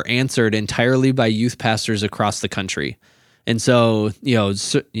questions that were answered entirely by youth pastors across the country, and so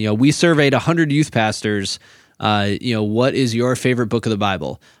we surveyed 100 youth pastors. What is your favorite book of the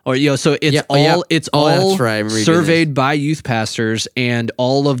Bible? Or, so it's all surveyed by youth pastors, and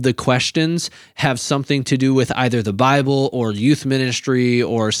all of the questions have something to do with either the Bible or youth ministry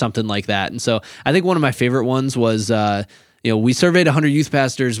or something like that. And so I think one of my favorite ones was, we surveyed 100 youth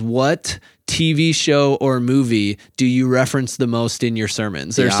pastors. What TV show or movie do you reference the most in your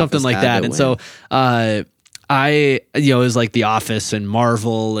sermons? Or something like that. And so, it was like The Office and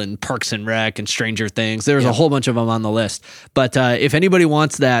Marvel and Parks and Rec and Stranger Things. There's a whole bunch of them on the list. But if anybody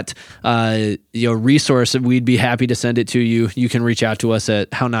wants that resource, we'd be happy to send it to you. You can reach out to us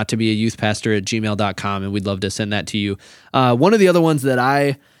at hownottobeayouthpastor@gmail.com, and we'd love to send that to you. One of the other ones that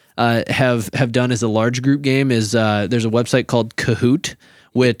I have done as a large group game is there's a website called Kahoot,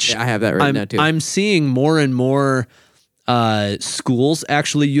 which I have that right now too. I'm seeing more and more schools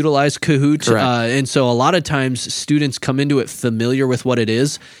actually utilize Kahoot. And so a lot of times students come into it familiar with what it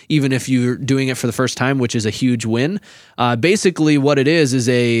is, even if you're doing it for the first time, which is a huge win. Basically what it is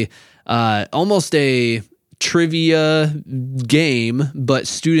almost a trivia game, but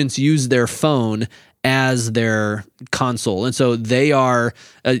students use their phone as their console. And so they are,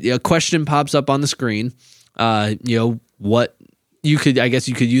 a question pops up on the screen, what you could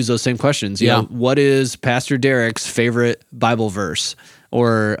use those same questions. You know, what is Pastor Derek's favorite Bible verse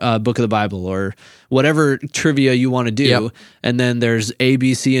or book of the Bible or whatever trivia you want to do? Yep. And then there's A,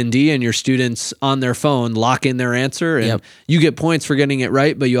 B, C, and D, and your students on their phone lock in their answer, and you get points for getting it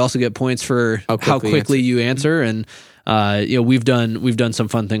right, but you also get points for how quickly you answer. And we've done some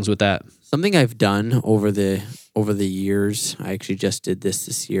fun things with that. Something I've done over the years. I actually just did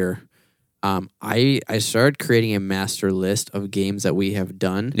this year. I started creating a master list of games that we have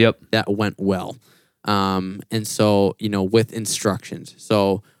done that went well. And so, with instructions.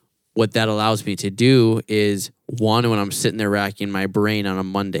 So what that allows me to do is, one, when I'm sitting there racking my brain on a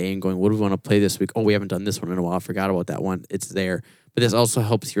Monday and going, what do we want to play this week? Oh, we haven't done this one in a while. I forgot about that one. It's there. But this also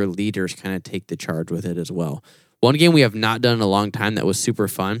helps your leaders kind of take the charge with it as well. One game we have not done in a long time that was super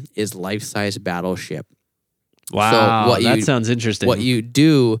fun is Life Size Battleship. Wow, so that sounds interesting. What you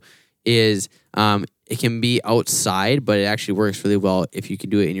do is it can be outside, but it actually works really well if you can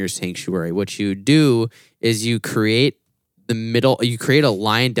do it in your sanctuary. What you do is you create a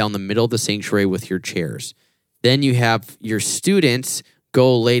line down the middle of the sanctuary with your chairs. Then you have your students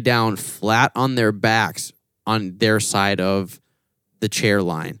go lay down flat on their backs on their side of the chair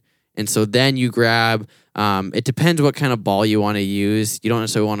line. And so then you grab, it depends what kind of ball you want to use. You don't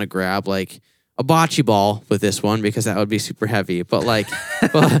necessarily want to grab like a bocce ball with this one because that would be super heavy, but like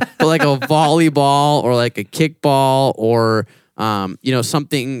but like a volleyball or like a kickball or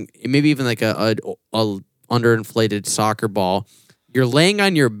something, maybe even like a underinflated soccer ball. You're laying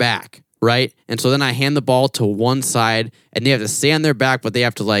on your back, right? And so then I hand the ball to one side and they have to stay on their back, but they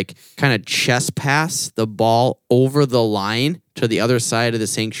have to like kind of chest pass the ball over the line to the other side of the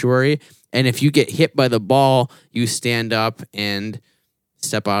sanctuary. And if you get hit by the ball, you stand up and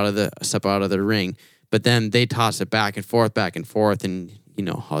step out of the ring. But then they toss it back and forth, and you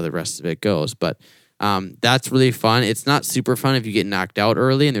know how the rest of it goes. But that's really fun. It's not super fun if you get knocked out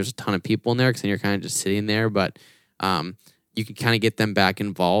early and there's a ton of people in there because then you're kind of just sitting there. But you can kind of get them back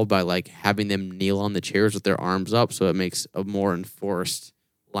involved by like having them kneel on the chairs with their arms up, so it makes a more enforced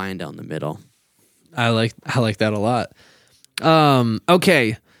line down the middle. I like that a lot.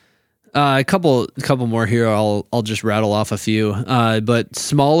 Okay. A couple more here. I'll just rattle off a few. But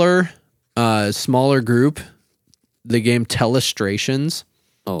smaller group, the game Telestrations,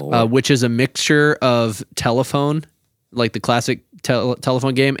 which is a mixture of telephone, like the classic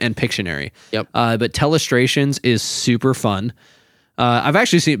telephone game, and Pictionary. Yep. But Telestrations is super fun. I've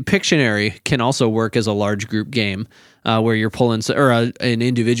actually seen Pictionary can also work as a large group game where you're pulling, or an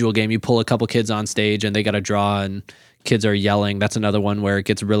individual game. You pull a couple kids on stage and they got to draw and kids are yelling. That's another one where it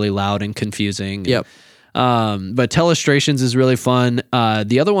gets really loud and confusing. Yep. But Telestrations is really fun.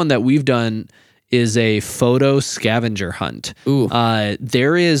 The other one that we've done is a photo scavenger hunt. Ooh.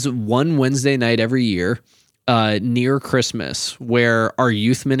 There is one Wednesday night every year near Christmas where our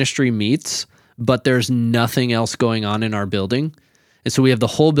youth ministry meets, but there's nothing else going on in our building. And so we have the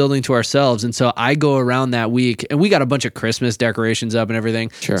whole building to ourselves. And so I go around that week and we got a bunch of Christmas decorations up and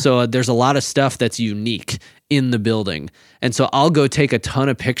everything. Sure. So there's a lot of stuff that's unique in the building. And so I'll go take a ton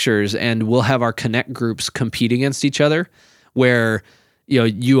of pictures and we'll have our connect groups compete against each other where,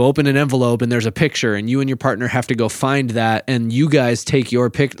 you open an envelope and there's a picture and you and your partner have to go find that. And you guys take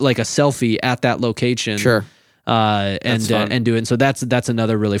your like a selfie at that location. Sure. And do it. And so that's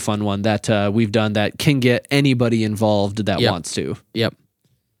another really fun one that we've done that can get anybody involved that wants to. Yep.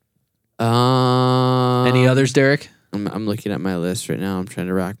 Any others, Derek? I'm looking at my list right now. I'm trying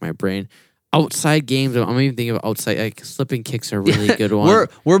to rack my brain. Outside games. I'm even thinking of outside. Like slipping kicks are a really good one.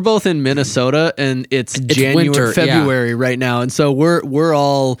 We're both in Minnesota, and it's January, winter, February right now, and so we're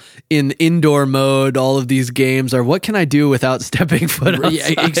all in indoor mode. All of these games are what can I do without stepping foot outside?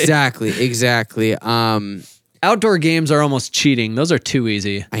 Yeah, exactly. outdoor games are almost cheating. Those are too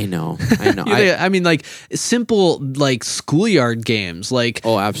easy. I know. I mean, like simple like schoolyard games, like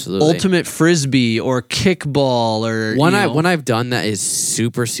Oh, absolutely. ultimate frisbee or kickball or One I've done that is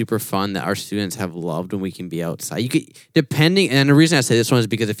super super fun that our students have loved when we can be outside. You could and the reason I say this one is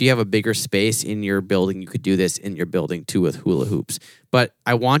because if you have a bigger space in your building, you could do this in your building too with hula hoops. But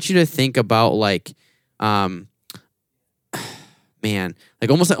I want you to think about like, man, like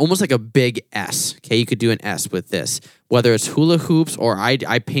almost like a big S. Okay, you could do an S with this. Whether it's hula hoops or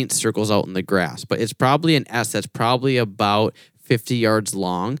I paint circles out in the grass, but it's probably an S that's probably about 50 yards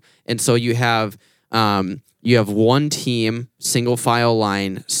long. And so you have one team single file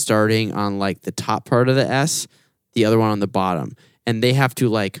line starting on like the top part of the S, the other one on the bottom, and they have to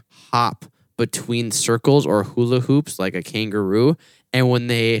like hop between circles or hula hoops like a kangaroo. And when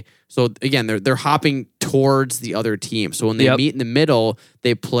they're hopping towards the other team. So when they meet in the middle,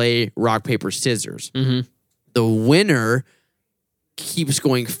 they play rock, paper, scissors. Mm-hmm. The winner keeps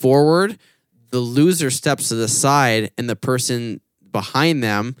going forward. The loser steps to the side, and the person behind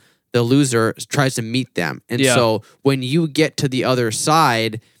them, the loser, tries to meet them. And so when you get to the other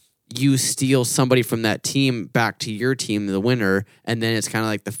side, you steal somebody from that team back to your team, the winner, and then it's kind of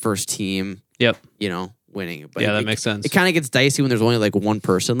like the first team, winning. But that makes sense. It kind of gets dicey when there's only like one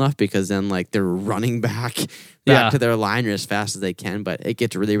person left because then like they're running back to their line as fast as they can. But it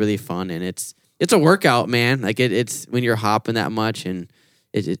gets really, really fun, and it's a workout, man. Like it's when you're hopping that much, and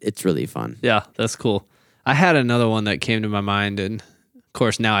it's really fun. Yeah, that's cool. I had another one that came to my mind, and of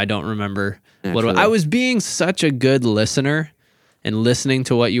course now I don't remember I was being such a good listener and listening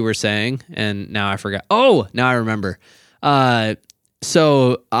to what you were saying, and now I forgot. Oh, now I remember.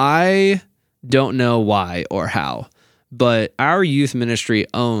 So I don't know why or how, but our youth ministry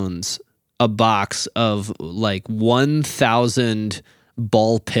owns a box of like 1,000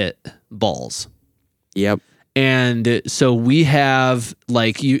 ball pit balls. Yep. And so we have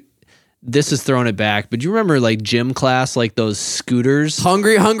like this is throwing it back, but you remember like gym class, like those scooters?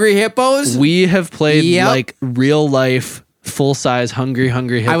 Hungry Hippos? We have played like real life full-size Hungry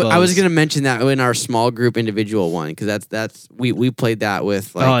Hippos. I was going to mention that in our small group individual one because that's we played that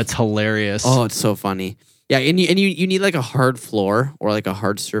with like, oh, it's hilarious. Oh, it's so funny. Yeah, and you need like a hard floor or like a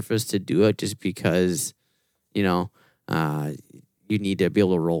hard surface to do it just because you need to be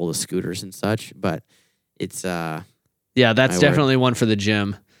able to roll the scooters and such, but it's that's definitely one for the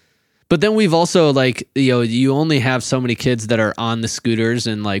gym. But then we've also like you only have so many kids that are on the scooters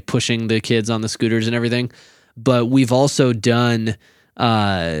and like pushing the kids on the scooters and everything. But we've also done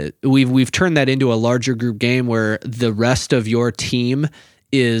we've turned that into a larger group game where the rest of your team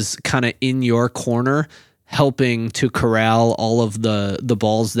is kind of in your corner helping to corral all of the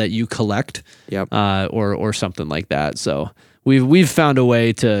balls that you collect. Yep. Or something like that. So we've found a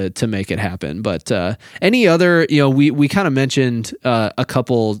way to make it happen. But any other, we kind of mentioned a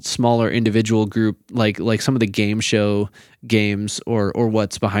couple smaller individual group, like some of the game show games or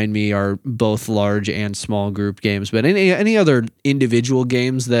what's behind me are both large and small group games. But any other individual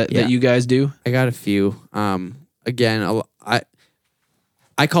games that you guys do? I got a few. Again,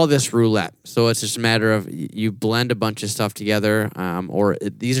 I call this roulette. So it's just a matter of you blend a bunch of stuff together,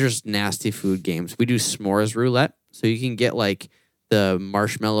 these are just nasty food games. We do s'mores roulette. So you can get like the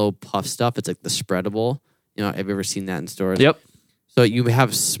marshmallow puff stuff. It's like the spreadable. Have you ever seen that in stores? Yep. So you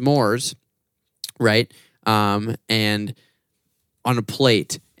have s'mores, right? And on a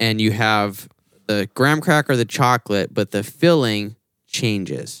plate, and you have the graham cracker, the chocolate, but the filling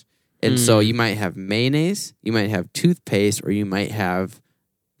changes. And so you might have mayonnaise, you might have toothpaste, or you might have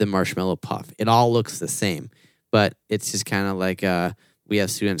the marshmallow puff. It all looks the same, but it's just kind of like we have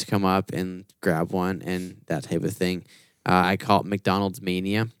students come up and grab one and that type of thing. I call it McDonald's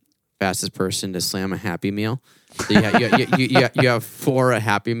Mania. Fastest person to slam a Happy Meal. So you have 4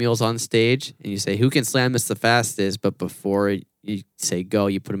 Happy Meals on stage, and you say, who can slam this the fastest? But before you say go,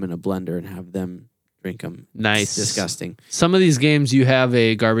 you put them in a blender and have them drink them. Nice. It's disgusting. Some of these games, you have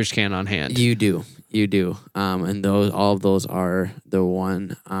a garbage can on hand. You do. And all of those are the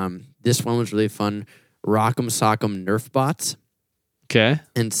one. This one was really fun. Rock'em Sock'em Nerf Bots. Okay.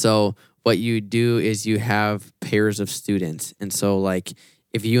 And so what you do is you have pairs of students. And so like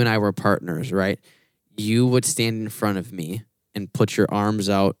if you and I were partners, right, you would stand in front of me and put your arms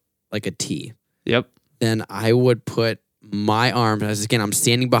out like a T. Yep. Then I would put my arms, as again, I'm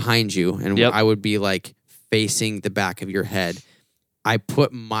standing behind you, and I would be like facing the back of your head. I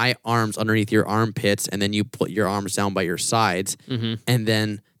put my arms underneath your armpits, and then you put your arms down by your sides. Mm-hmm. And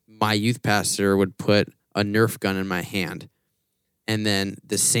then my youth pastor would put a Nerf gun in my hand. And then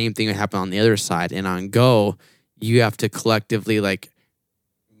the same thing would happen on the other side. And on go, you have to collectively like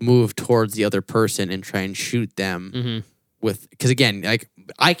move towards the other person and try and shoot them with, because again, like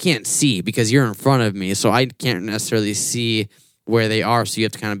I can't see because you're in front of me, so I can't necessarily see where they are. So you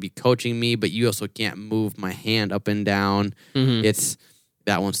have to kind of be coaching me, but you also can't move my hand up and down. It's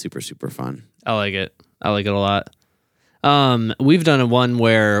that one's super, super fun. I like it. I like it a lot. We've done one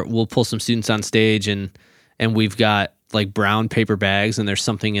where we'll pull some students on stage and we've got like brown paper bags and there's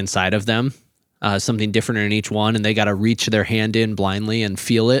something inside of them, something different in each one, and they got to reach their hand in blindly and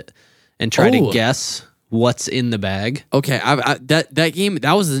feel it and try to guess what's in the bag. Okay, that game,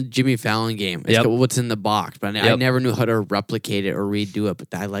 that was a Jimmy Fallon game. It's what's in the box, but I never knew how to replicate it or redo it, but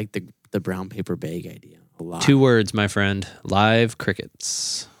I like the brown paper bag idea a lot. 2 words, my friend. Live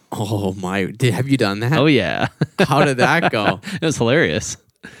crickets. Oh my, have you done that? Oh yeah. How did that go? It was hilarious.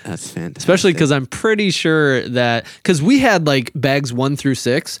 That's fantastic. Especially because I'm pretty sure that, because we had like bags 1 through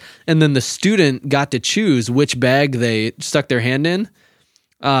 6, and then the student got to choose which bag they stuck their hand in.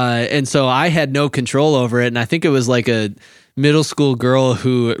 And so I had no control over it. And I think it was like a middle school girl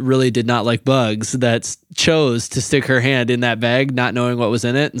who really did not like bugs that chose to stick her hand in that bag, not knowing what was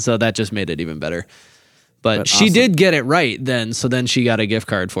in it. And so that just made it even better. But she did get it right then. So then she got a gift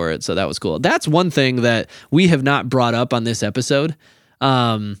card for it. So that was cool. That's one thing that we have not brought up on this episode.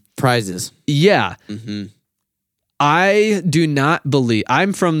 Prizes. Yeah. I do not believe,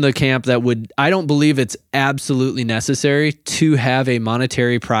 I'm from the camp that I don't believe it's absolutely necessary to have a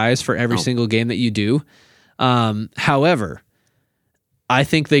monetary prize for every single game that you do. However, I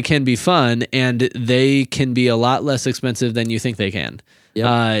think they can be fun and they can be a lot less expensive than you think they can.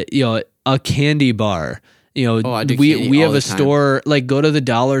 A candy bar. We have a store, like go to the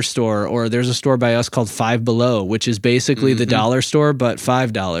dollar store, or there's a store by us called Five Below, which is basically the dollar store, but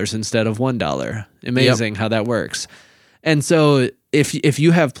 $5 instead of $1. Amazing how that works. And so if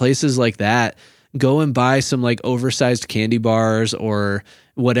you have places like that, go and buy some like oversized candy bars or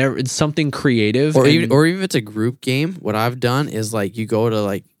whatever. It's something creative. Or even if it's a group game, what I've done is like you go to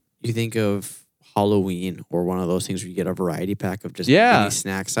like, you think of Halloween or one of those things where you get a variety pack of just any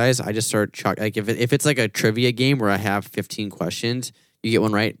snack size. I just start like if it's like a trivia game where I have 15 questions, you get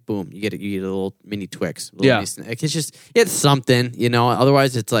one right, boom, you get a little mini Twix. Mini snack. It's something,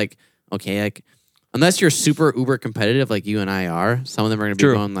 Otherwise, it's like okay, like unless you're super uber competitive like you and I are, some of them are going to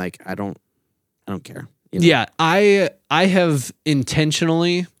be going like I don't care. Yeah, I have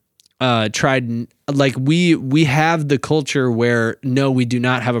intentionally tried, like we have the culture where no, we do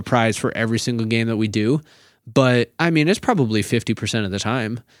not have a prize for every single game that we do, but I mean it's probably 50% of the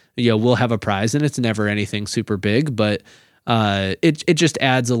time we'll have a prize, and it's never anything super big, but it just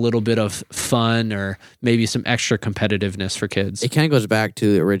adds a little bit of fun or maybe some extra competitiveness for kids. It kind of goes back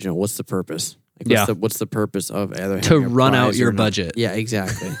to the original. What's the purpose? Like, what's the purpose of either to run out your budget? Yeah,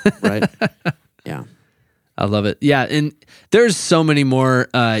 exactly. Right. Yeah. I love it. Yeah, and there's so many more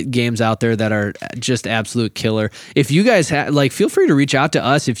games out there that are just absolute killer. If you guys feel free to reach out to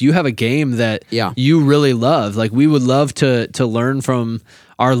us if you have a game that you really love. Like we would love to learn from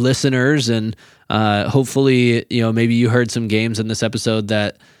our listeners, and hopefully, maybe you heard some games in this episode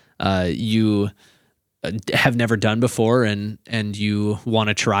that you have never done before and you want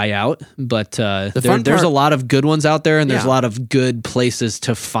to try out, but there's a lot of good ones out there, and there's a lot of good places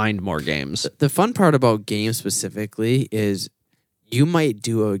to find more games. The fun part about games specifically is you might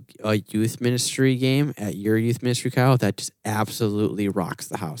do a youth ministry game at your youth ministry, Kyle, that just absolutely rocks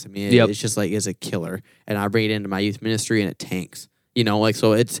the house. I mean, it's just like is a killer, and I bring it into my youth ministry and it tanks.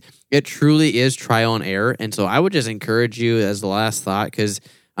 So it truly is trial and error, and so I would just encourage you as the last thought, because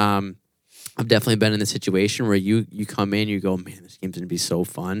I've definitely been in the situation where you come in, you go, man, this game's going to be so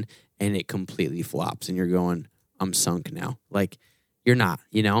fun, and it completely flops, and you're going, I'm sunk now. Like, you're not,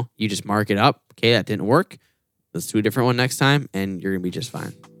 you just mark it up. Okay, that didn't work. Let's do a different one next time, and you're going to be just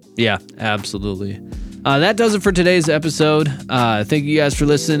fine. Yeah, absolutely. That does it for today's episode. Thank you guys for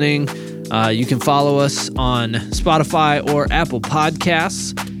listening. You can follow us on Spotify or Apple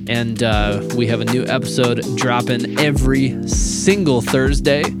Podcasts, and we have a new episode dropping every single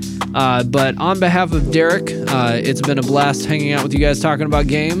Thursday. But on behalf of Derek, it's been a blast hanging out with you guys talking about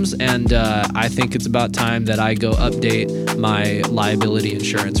games, and I think it's about time that I go update my liability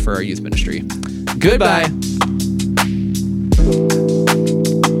insurance for our youth ministry. Goodbye.